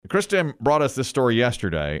Chris Dim brought us this story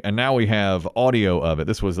yesterday, and now we have audio of it.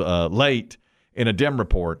 This was late in a Dim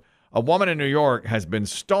report. A woman in New York has been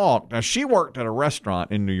stalked. Now, she worked at a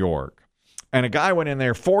restaurant in New York, and a guy went in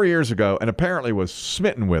there 4 years ago and apparently was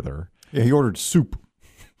smitten with her. Yeah, he ordered soup.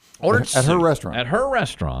 At her restaurant. At her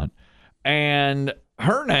restaurant. And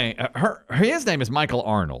his name is Michael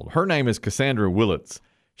Arnold. Her name is Cassandra Willits.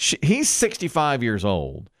 He's 65 years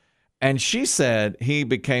old. And she said he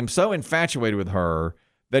became so infatuated with her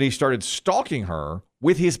that he started stalking her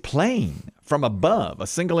with his plane from above, a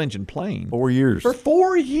single-engine plane. 4 years. For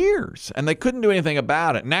 4 years. And they couldn't do anything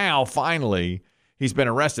about it. Now, finally, he's been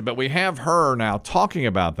arrested. But we have her now talking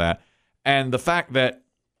about that and the fact that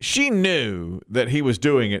she knew that he was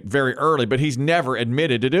doing it very early, but he's never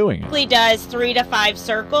admitted to doing it. He does 3 to 5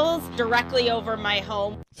 circles directly over my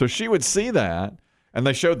home. So she would see that, and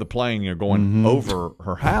they showed the plane going over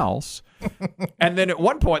her house. And then at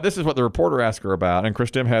one point, this is what the reporter asked her about, and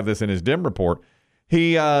Chris Dim had this in his Dim report.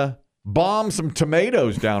 He bombed some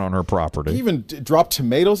tomatoes down on her property. He even dropped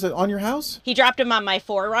tomatoes on your house? He dropped them on my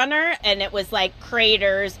 4Runner, and it was like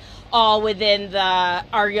craters all within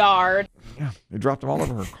our yard. Yeah, he dropped them all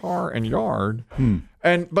over her car and yard.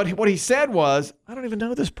 But what he said was, I don't even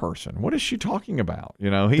know this person. What is she talking about?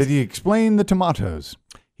 Did he explain the tomatoes?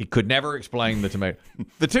 He could never explain the tomato.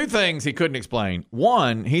 The two things he couldn't explain.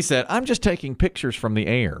 One, he said, I'm just taking pictures from the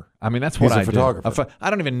air. I mean, that's what I do. He's a photographer. I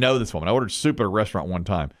don't even know this woman. I ordered soup at a restaurant one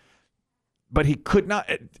time. But he could not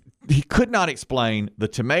explain the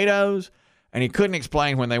tomatoes, and he couldn't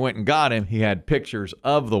explain when they went and got him, he had pictures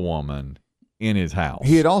of the woman in his house.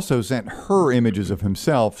 He had also sent her images of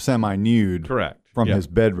himself semi-nude. Correct. From his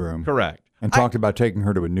bedroom. Correct. And talked about taking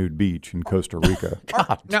her to a nude beach in Costa Rica.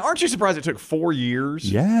 Now, aren't you surprised it took 4 years to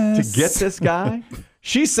Yes. get this guy?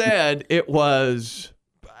 She said it was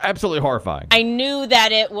absolutely horrifying. I knew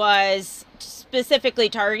that it was specifically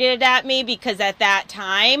targeted at me because at that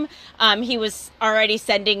time, he was already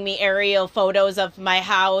sending me aerial photos of my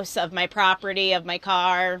house, of my property, of my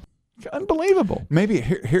car. Unbelievable. Maybe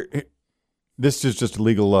here this is just a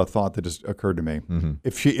legal thought that just occurred to me.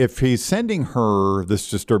 If he's sending her this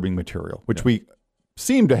disturbing material, which we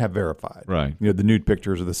seem to have verified, right? The nude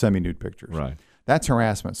pictures or the semi-nude pictures, right? That's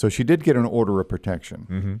harassment. So she did get an order of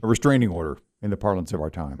protection, a restraining order in the parlance of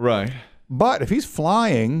our time, right? But if he's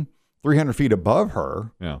flying 300 feet above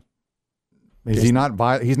her, he's not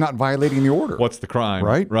violating the order. What's the crime?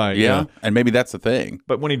 Right? Right. Yeah. And maybe that's the thing.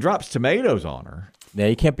 But when he drops tomatoes on her. Yeah,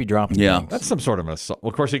 you can't be dropping things. That's some sort of assault.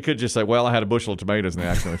 Well, of course, he could just say, well, I had a bushel of tomatoes and they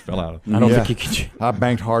accidentally fell out. I don't think you could. I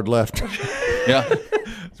banked hard left. Yeah.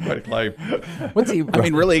 It's quite a claim. What's he? I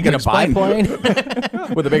mean, really, you can a explain. biplane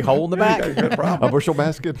with a big hole in the back? A bushel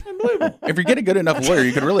basket. If you get a good enough lawyer,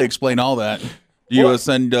 you can really explain all that. I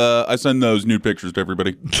send those nude pictures to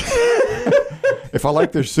everybody. If I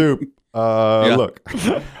like their soup, look,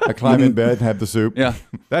 I climb in bed and have the soup. Yeah.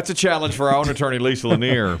 That's a challenge for our own attorney, Lisa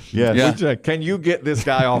Lanier. Yes. Yeah. Can you get this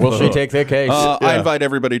guy off Will the she hook? take their case? I invite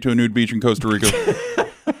everybody to a nude beach in Costa Rica.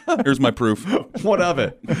 Here's my proof. What of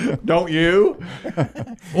it? Don't you?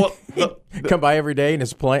 Well, Come by every day and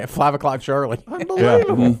it's 5 o'clock Charlie.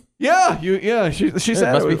 unbelievable. Yeah. She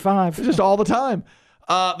said must it be was 5. just all the time.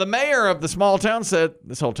 The mayor of the small town said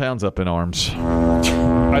this whole town's up in arms.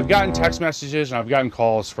 I've gotten text messages and I've gotten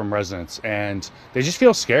calls from residents, and they just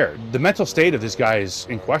feel scared. The mental state of this guy is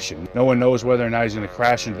in question. No one knows whether or not he's going to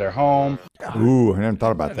crash into their home. Ooh, I never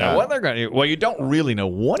thought about that. Now, what they're going to do? Well, you don't really know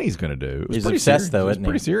what he's going to do. He's obsessed, though, It's isn't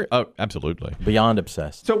pretty he? serious. Oh, absolutely. Beyond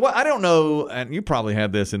obsessed. So what I don't know, and you probably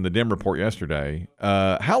had this in the Dim report yesterday.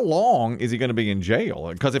 How long is he going to be in jail?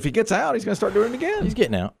 Because if he gets out, he's going to start doing it again. He's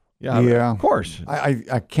getting out. Yeah, of course.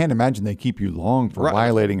 I can't imagine they keep you long for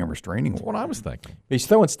violating a restraining That's order. what I was thinking. If he's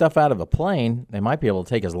throwing stuff out of a plane, they might be able to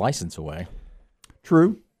take his license away.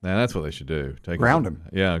 True. Now, that's what they should do. Ground him.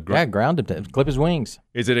 Yeah. Ground him. Clip his wings.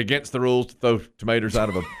 Is it against the rules to throw tomatoes out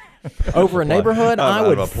of a Over a neighborhood, I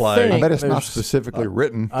would think. I bet it's not there's- specifically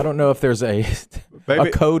written. I don't know if there's a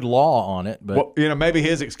code law on it, but well, maybe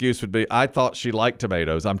his excuse would be, I thought she liked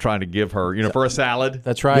tomatoes. I'm trying to give her, for a salad.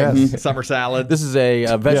 that's right. Yes. Summer salad. This is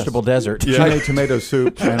a vegetable desert. She made tomato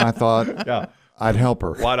soup, and I thought I'd help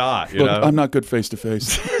her. Why not? Look, I'm not good face to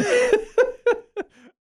face.